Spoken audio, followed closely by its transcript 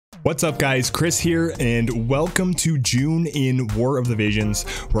What's up guys, Chris here, and welcome to June in War of the Visions.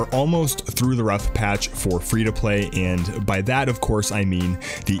 We're almost through the rough patch for free-to-play, and by that of course I mean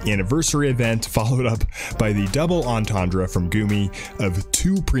the anniversary event followed up by the double entendre from Gumi of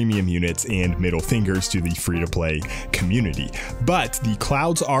 2 premium units and middle fingers to the free-to-play community. But the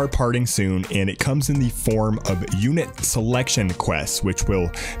clouds are parting soon, and it comes in the form of unit selection quests, which will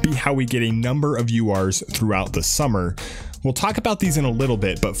be how we get a number of URs throughout the summer. We'll talk about these in a little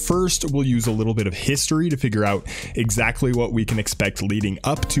bit, but first we'll use a little bit of history to figure out exactly what we can expect leading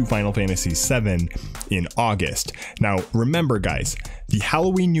up to Final Fantasy VII in August. Now remember guys, the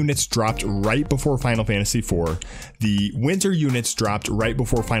Halloween units dropped right before Final Fantasy IV, the winter units dropped right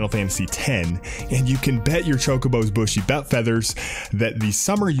before Final Fantasy X, and you can bet your Chocobo's bushy belt feathers that the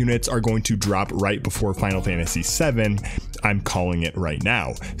summer units are going to drop right before Final Fantasy VII. I'm calling it right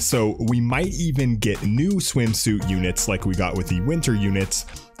now. So we might even get new swimsuit units like we got with the winter units.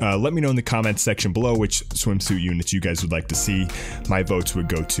 Let me know in the comments section below which swimsuit units you guys would like to see. My votes would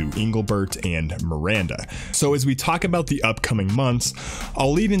go to Engelbert and Miranda. So as we talk about the upcoming months,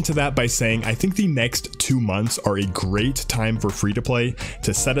 I'll lead into that by saying I think the next 2 months are a great time for free-to-play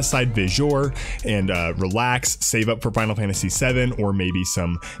to set aside VIIR and relax, save up for Final Fantasy VII or maybe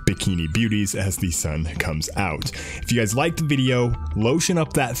some bikini beauties as the sun comes out. If you guys liked the video, lotion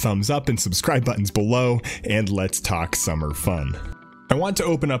up that thumbs up and subscribe buttons below, and let's talk summer fun. I want to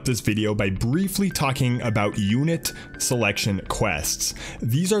open up this video by briefly talking about unit selection quests.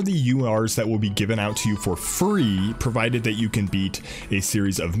 These are the URs that will be given out to you for free, provided that you can beat a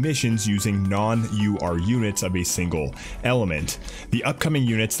series of missions using non-UR units of a single element. The upcoming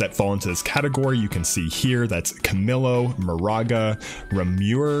units that fall into this category you can see here. That's Camillo, Muraga,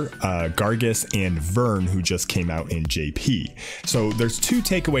 Remure, Gargas, and VIIR, who just came out in JP. So there's 2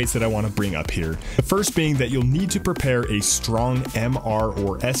 takeaways that I want to bring up here. The first being that you'll need to prepare a strong MR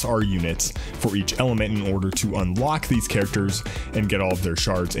or SR units for each element in order to unlock these characters and get all of their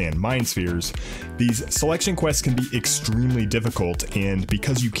shards and mind spheres. These selection quests can be extremely difficult, and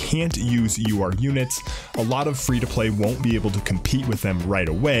because you can't use UR units, a lot of free-to-play won't be able to compete with them right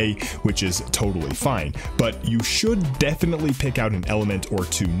away, which is totally fine. But you should definitely pick out an element or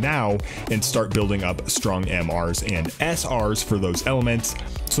 2 now and start building up strong MRs and SRs for those elements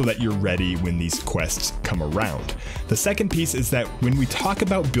so that you're ready when these quests come around. The second piece is that when we talk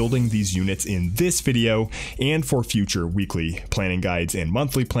about building these units in this video and for future weekly planning guides and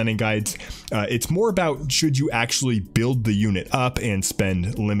monthly planning guides, it's more about should you actually build the unit up and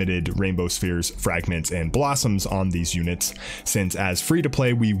spend limited rainbow spheres, fragments, and blossoms on these units, since as free to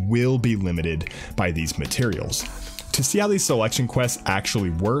play we will be limited by these materials. To see how these selection quests actually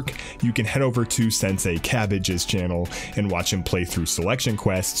work, you can head over to Sensei Cabbage's channel and watch him play through selection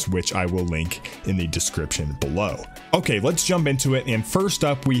quests, which I will link in the description below. Okay, let's jump into it, and first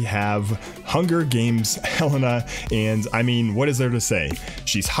up we have Hunger Games Helena, and I mean, what is there to say?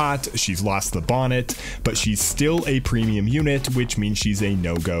 She's hot, she's lost the bonnet, but she's still a premium unit, which means she's a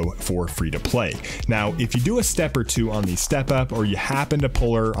no-go for free-to-play. Now, if you do a step or 2 on the step up, or you happen to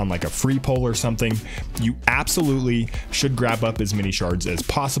pull her on like a free pull or something, you absolutely should grab up as many shards as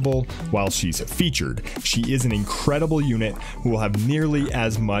possible while she's featured. She is an incredible unit who will have nearly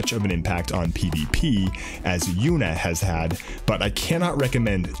as much of an impact on PvP as Yuna has had, but I cannot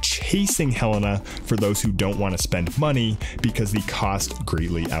recommend chasing Helena for those who don't want to spend money because the cost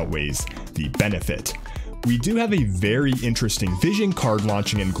greatly outweighs the benefit. We do have a very interesting vision card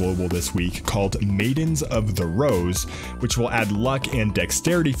launching in Global this week called Maidens of the Rose, which will add luck and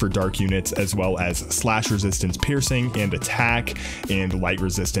dexterity for dark units, as well as slash resistance, piercing, and attack, and light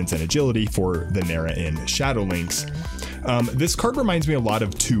resistance and agility for Venera and Shadow Links. This card reminds me a lot of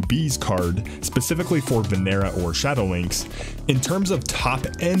 2B's card, specifically for Venera or Shadow Links. In terms of top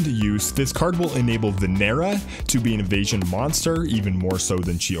end use, this card will enable Venera to be an evasion monster, even more so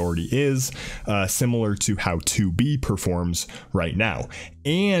than she already is, similar to how 2B performs right now.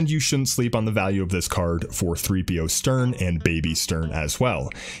 And you shouldn't sleep on the value of this card for 3PO Stern and Baby Stern as well.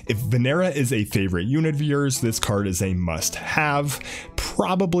 If Venera is a favorite unit of yours, this card is a must have,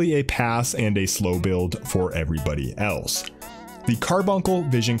 probably a pass and a slow build for everybody else. The Carbuncle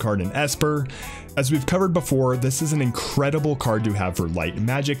vision card in Esper. As we've covered before, this is an incredible card to have for light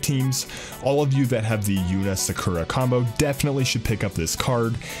magic teams. All of you that have the Yuna Sakura combo definitely should pick up this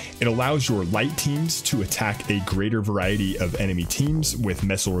card. It allows your light teams to attack a greater variety of enemy teams with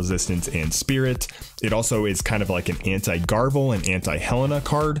missile resistance and spirit. It also is kind of like an anti-Garvel and anti-Helena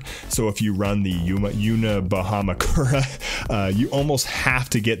card, so if you run the Yuna Bahamakura, you almost have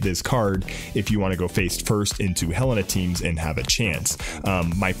to get this card if you want to go face first into Helena teams and have a chance.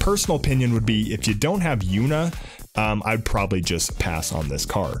 My personal opinion would be if if you don't have Yuna, I'd probably just pass on this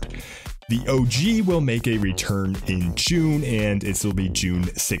card. The OG will make a return in June, and it will be June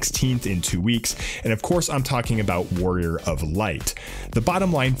 16th in 2 weeks. And of course, I'm talking about Warrior of Light. The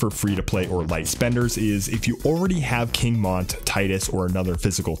bottom line for free-to-play or light spenders is if you already have King Mont, Titus, or another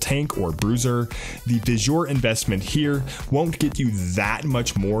physical tank or bruiser, the VIIR investment here won't get you that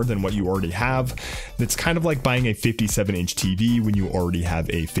much more than what you already have. That's kind of like buying a 57-inch TV when you already have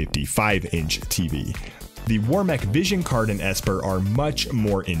a 55-inch TV. The Warmech Vision card and Esper are much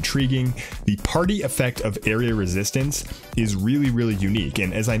more intriguing. The party effect of area resistance is really unique,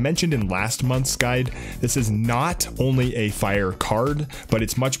 and as I mentioned in last month's guide, this is not only a fire card, but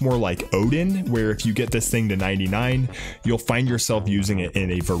it's much more like Odin, where if you get this thing to 99, you'll find yourself using it in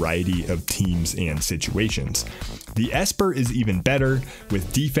a variety of teams and situations. The Esper is even better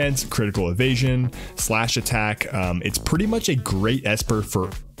with defense, critical evasion, slash attack. It's pretty much a great Esper for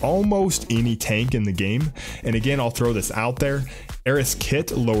almost any tank in the game. And again, I'll throw this out there. Eris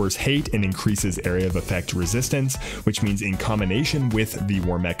Kit lowers hate and increases area of effect resistance, which means in combination with the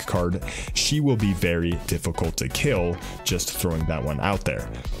Warmech card, she will be very difficult to kill, just throwing that one out there.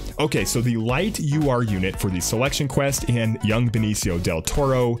 Okay, so the light UR unit for the selection quest and young Benicio del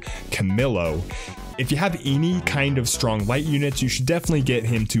Toro, Camillo. If you have any kind of strong light units, you should definitely get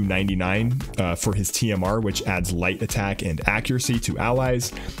him to 99 for his TMR, which adds light attack and accuracy to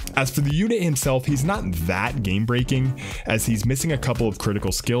allies. As for the unit himself, he's not that game breaking, as he's missing a couple of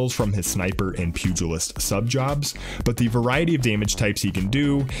critical skills from his sniper and pugilist sub jobs, but the variety of damage types he can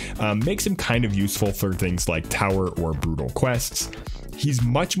do makes him kind of useful for things like tower or brutal quests. He's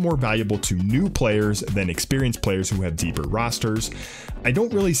much more valuable to new players than experienced players who have deeper rosters. I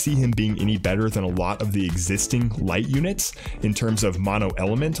don't really see him being any better than a lot of the existing light units in terms of mono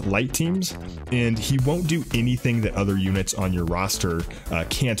element light teams, and he won't do anything that other units on your roster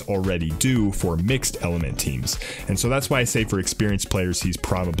can't already do for mixed element teams. And so that's why I say for experienced players, he's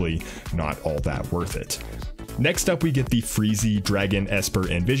probably not all that worth it. Next up, we get the Freezy, Dragon, Esper,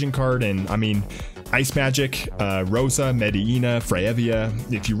 and Vision card, and I mean, Ice Magic, Rosa, Medina, Freyevia.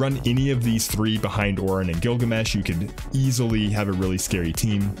 If you run any of these three behind Orin and Gilgamesh, you could easily have a really scary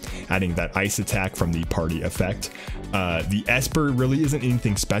team, adding that ice attack from the party effect. The Esper really isn't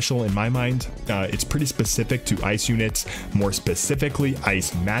anything special in my mind. It's pretty specific to ice units, more specifically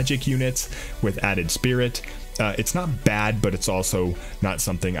ice magic units with added spirit. It's not bad, but it's also not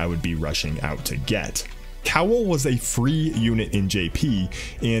something I would be rushing out to get. Corwell was a free unit in JP,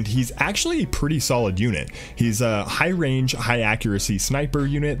 and he's actually a pretty solid unit. He's a high range, high accuracy sniper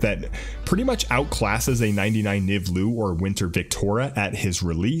unit that pretty much outclasses a 99 Niv Lu or Winter Victoria at his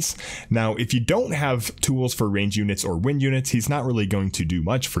release. Now, if you don't have tools for range units or wind units, he's not really going to do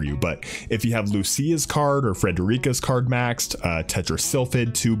much for you, but if you have Lucia's card or Frederica's card maxed,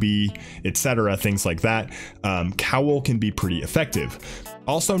 Tetrasylphid, 2B, etc., things like that, Corwell can be pretty effective.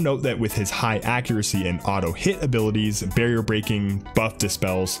 Also note that with his high accuracy and auto hit abilities, barrier breaking, buff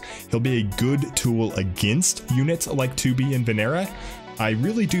dispels, he'll be a good tool against units like 2B and Venera. I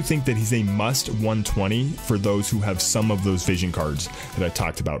really do think that he's a must 120 for those who have some of those vision cards that I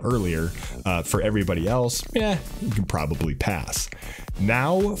talked about earlier. For everybody else, you can probably pass.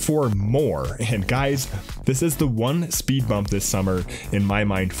 Now for more, and guys, this is the one speed bump this summer in my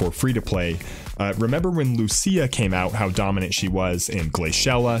mind for free to play. Remember when Lucia came out, how dominant she was, and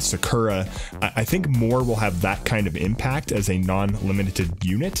Glaciella, Sakura. I think more will have that kind of impact as a non-limited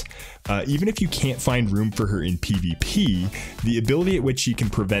unit. Even if you can't find room for her in PvP, the ability at which she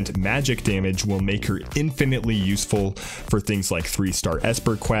can prevent magic damage will make her infinitely useful for things like 3-star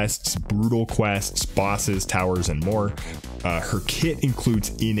Esper quests, brutal quests, bosses, towers, and more. Her kit includes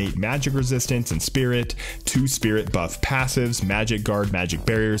innate magic resistance and spirit, 2 spirit buff passives, magic guard, magic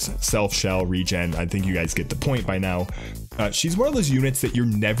barriers, self shell, regen. I think you guys get the point by now. She's one of those units that you're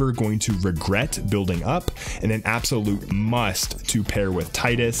never going to regret building up, and an absolute must to pair with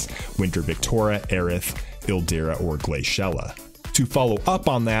Titus, Winter Victoria, Aerith, Ildira, or Glaciella. To follow up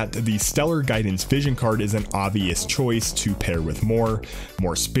on that, the Stellar Guidance Vision card is an obvious choice to pair with more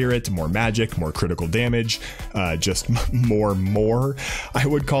spirit, more magic, more critical damage, just more. I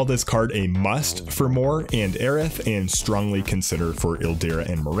would call this card a must for More and Aerith, and strongly consider for Ildira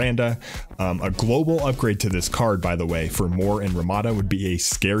and Miranda. A global upgrade to this card, by the way, for More and Ramada would be a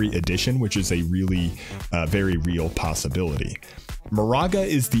scary addition, which is a really very real possibility. Muraga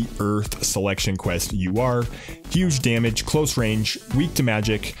is the Earth selection quest UR, huge damage, close range, weak to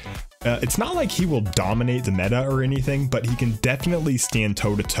magic. It's not like he will dominate the meta or anything, but he can definitely stand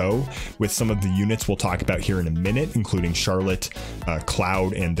toe-to-toe with some of the units we'll talk about here in a minute, including Charlotte,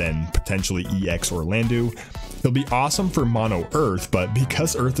 Cloud, and then potentially EX or Landu. He'll be awesome for mono Earth, but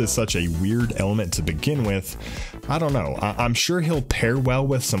because Earth is such a weird element to begin with, I don't know. I'm sure he'll pair well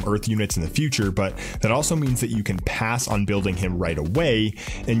with some Earth units in the future, but that also means that you can pass on building him right away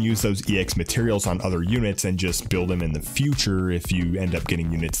and use those EX materials on other units and just build him in the future if you end up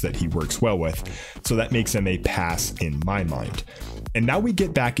getting units that he works well with. So that makes him a pass in my mind. And now we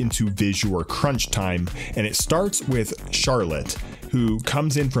get back into VIIR crunch time, and it starts with Charlotte, who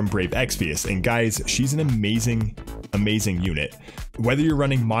comes in from Brave Exvius, and guys, she's an amazing unit. Whether you're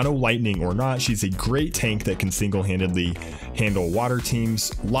running mono lightning or not, she's a great tank that can single-handedly handle water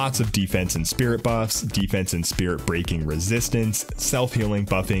teams, lots of defense and spirit buffs, defense and spirit breaking resistance, self-healing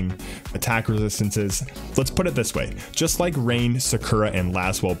buffing, attack resistances. Let's put it this way, just like Rain, Sakura, and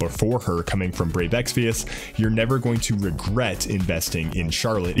Laswell before her coming from Brave Exvius, you're never going to regret investing in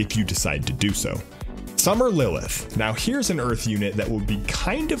Charlotte if you decide to do so. Summer Lilyth. Now here's an Earth unit that will be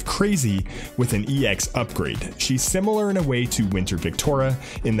kind of crazy with an EX upgrade. She's similar in a way to Winter Victoria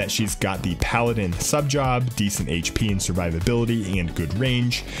in that she's got the Paladin subjob, decent HP and survivability, and good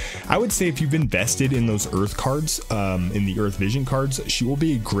range. I would say if you've invested in those Earth cards, in the Earth Vision cards, she will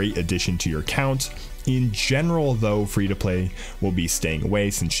be a great addition to your count. In general, though, free-to-play will be staying away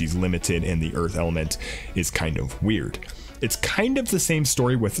since she's limited and the Earth element is kind of weird. It's kind of the same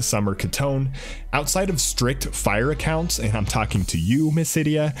story with Summer Kitone. Outside of strict fire accounts, and I'm talking to you, Miss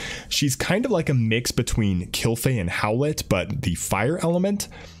Idia, she's kind of like a mix between Kilfey and Howlet, but the fire element.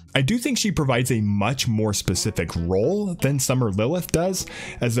 I do think she provides a much more specific role than Summer Lilyth does,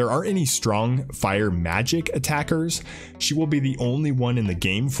 as there aren't any strong fire magic attackers. She will be the only one in the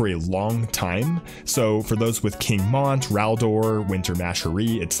game for a long time, so for those with King Mont, Raldor, Winter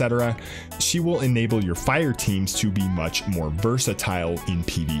Masherie, etc., she will enable your fire teams to be much more versatile in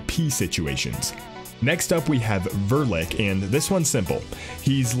PvP situations. Next up we have Verlic, and this one's simple.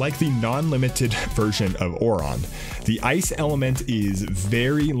 He's like the non-limited version of Oron. The ice element is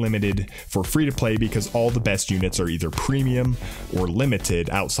very limited for free-to-play because all the best units are either premium or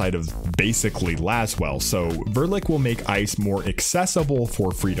limited outside of basically Laswell, so Verlic will make ice more accessible for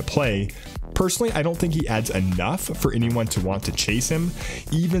free-to-play. Personally, I don't think he adds enough for anyone to want to chase him,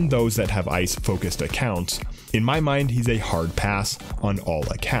 even those that have ice-focused accounts. In my mind, he's a hard pass on all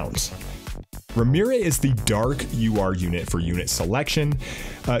accounts. Remure is the dark UR unit for unit selection.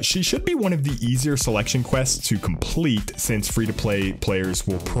 She should be one of the easier selection quests to complete since free-to-play players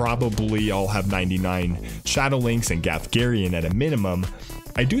will probably all have 99 Shadow Links and Gathgarian at a minimum.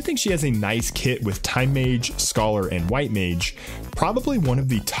 I do think she has a nice kit with Time Mage, Scholar, and White Mage, probably one of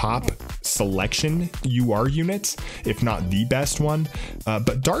the top selection UR units, if not the best one,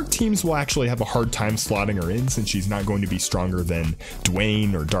 but dark teams will actually have a hard time slotting her in since she's not going to be stronger than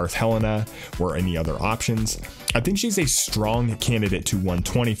Dwayne or Darth Helena or any other options. I think she's a strong candidate to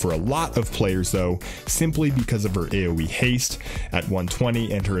 120 for a lot of players though, simply because of her AoE haste at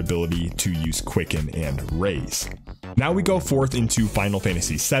 120 and her ability to use Quicken and Raise. Now we go forth into Final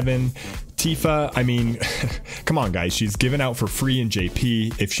Fantasy VII. Tifa, I mean, come on guys, she's given out for free in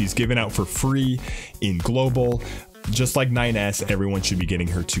JP. If she's given out for free in Global, just like 9S, everyone should be getting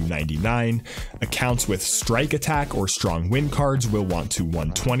her to 99. Accounts with strike attack or strong win cards will want to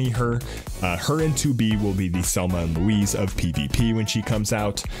 120 her. Her and 2B will be the Selma and Louise of PvP when she comes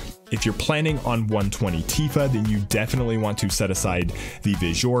out. If you're planning on 120 Tifa, then you definitely want to set aside the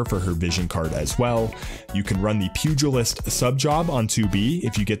VIIR for her vision card as well. You can run the Pugilist subjob on 2B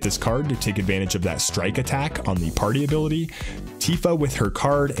if you get this card to take advantage of that strike attack on the party ability. Tifa with her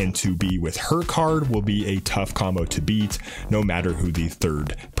card and 2B with her card will be a tough combo to beat, no matter who the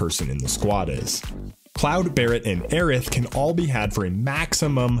third person in the squad is. Cloud, Barret, and Aerith can all be had for a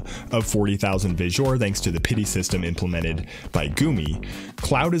maximum of 40,000 VIIR thanks to the pity system implemented by Gumi.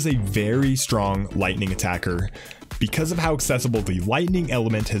 Cloud is a very strong lightning attacker. Because of how accessible the lightning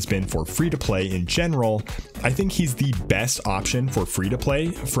element has been for free-to-play in general, I think he's the best option for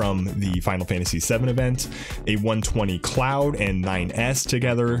free-to-play from the Final Fantasy VII event. A 120 Cloud and 9S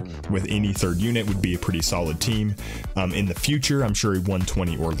together with any third unit would be a pretty solid team. In the future, I'm sure a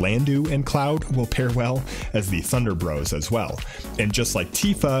 120 Orlando and Cloud will pair well as the Thunder Bros as well. And just like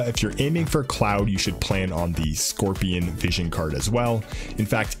Tifa, if you're aiming for Cloud, you should plan on the Scorpion Vision card as well. In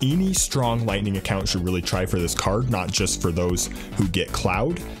fact, any strong lightning account should really try for this card, not just for those who get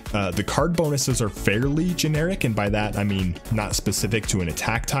Cloud. The card bonuses are fairly generic, and by that I mean not specific to an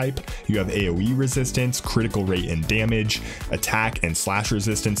attack type. You have AoE resistance, critical rate and damage, attack and slash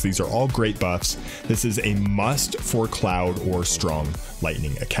resistance. These are all great buffs. This is a must for Cloud or strong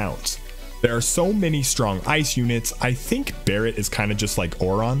lightning accounts. There are so many strong ice units. I think Barret is kind of just like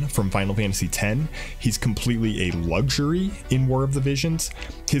Auron from Final Fantasy X. He's completely a luxury in War of the Visions.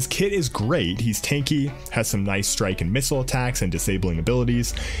 His kit is great. He's tanky, has some nice strike and missile attacks and disabling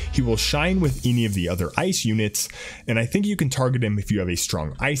abilities. He will shine with any of the other ice units, and I think you can target him if you have a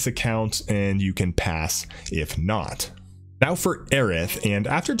strong ice account, and you can pass if not. Now for Aerith, and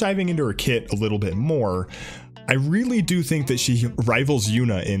after diving into her kit a little bit more, I really do think that she rivals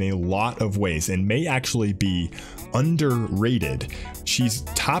Yuna in a lot of ways and may actually be underrated. She's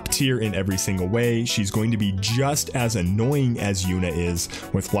top tier in every single way. She's going to be just as annoying as Yuna is,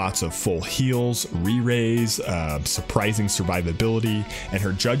 with lots of full heals, re-rays, surprising survivability, and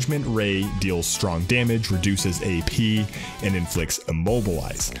her Judgment Ray deals strong damage, reduces AP, and inflicts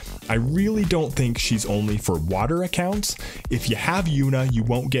Immobilize. I really don't think she's only for water accounts. If you have Yuna, you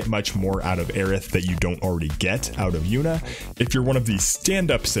won't get much more out of Aerith that you don't already get out of Yuna. If you're one of these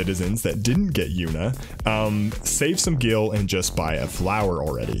stand-up citizens that didn't get Yuna, save some gil and just buy a flower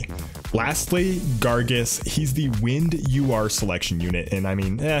already. Lastly, Gargas, he's the wind UR selection unit, and I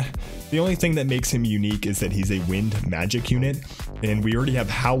mean, the only thing that makes him unique is that he's a wind magic unit, and we already have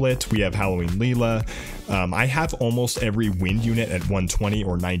Howlet, we have Halloween Leela. I have almost every wind unit at 120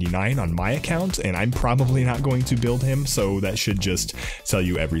 or 99 on my account, and I'm probably not going to build him, so that should just tell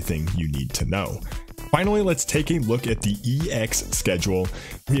you everything you need to know. Finally, let's take a look at the EX schedule.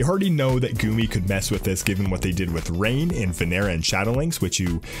 We already know that Gumi could mess with this given what they did with Rain and Venera and Shadowlinks, which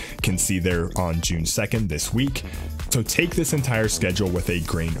you can see there on June 2nd this week. So take this entire schedule with a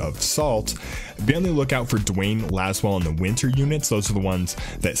grain of salt. Be on the lookout for Dwayne, Laswell, and the winter units. Those are the ones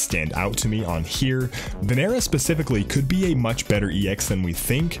that stand out to me on here. Venera specifically could be a much better EX than we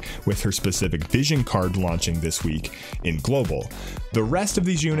think, with her specific vision card launching this week in Global. The rest of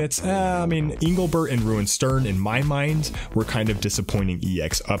these units, I mean, Engelbert and Ruin Stern in my mind were kind of disappointing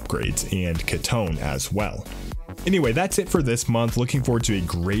EX upgrades, and Kitone as well. Anyway, that's it for this month. Looking forward to a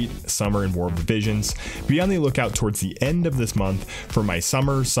great summer in War of the Visions. Be on the lookout towards the end of this month for my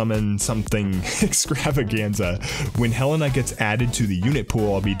summer summon something extravaganza. When Helena gets added to the unit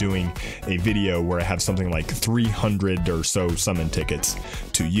pool, I'll be doing a video where I have something like 300 or so summon tickets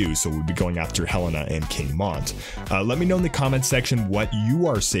to use. So we'll be going after Helena and King Mont. Let me know in the comments section what you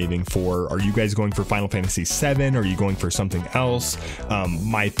are saving for. Are you guys going for Final Fantasy VII? Are you going for something else?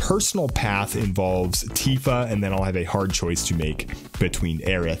 My personal path involves Tifa, and then I'll have a hard choice to make between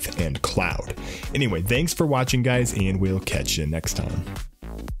Aerith and Cloud. Anyway, thanks for watching, guys, and we'll catch you next time.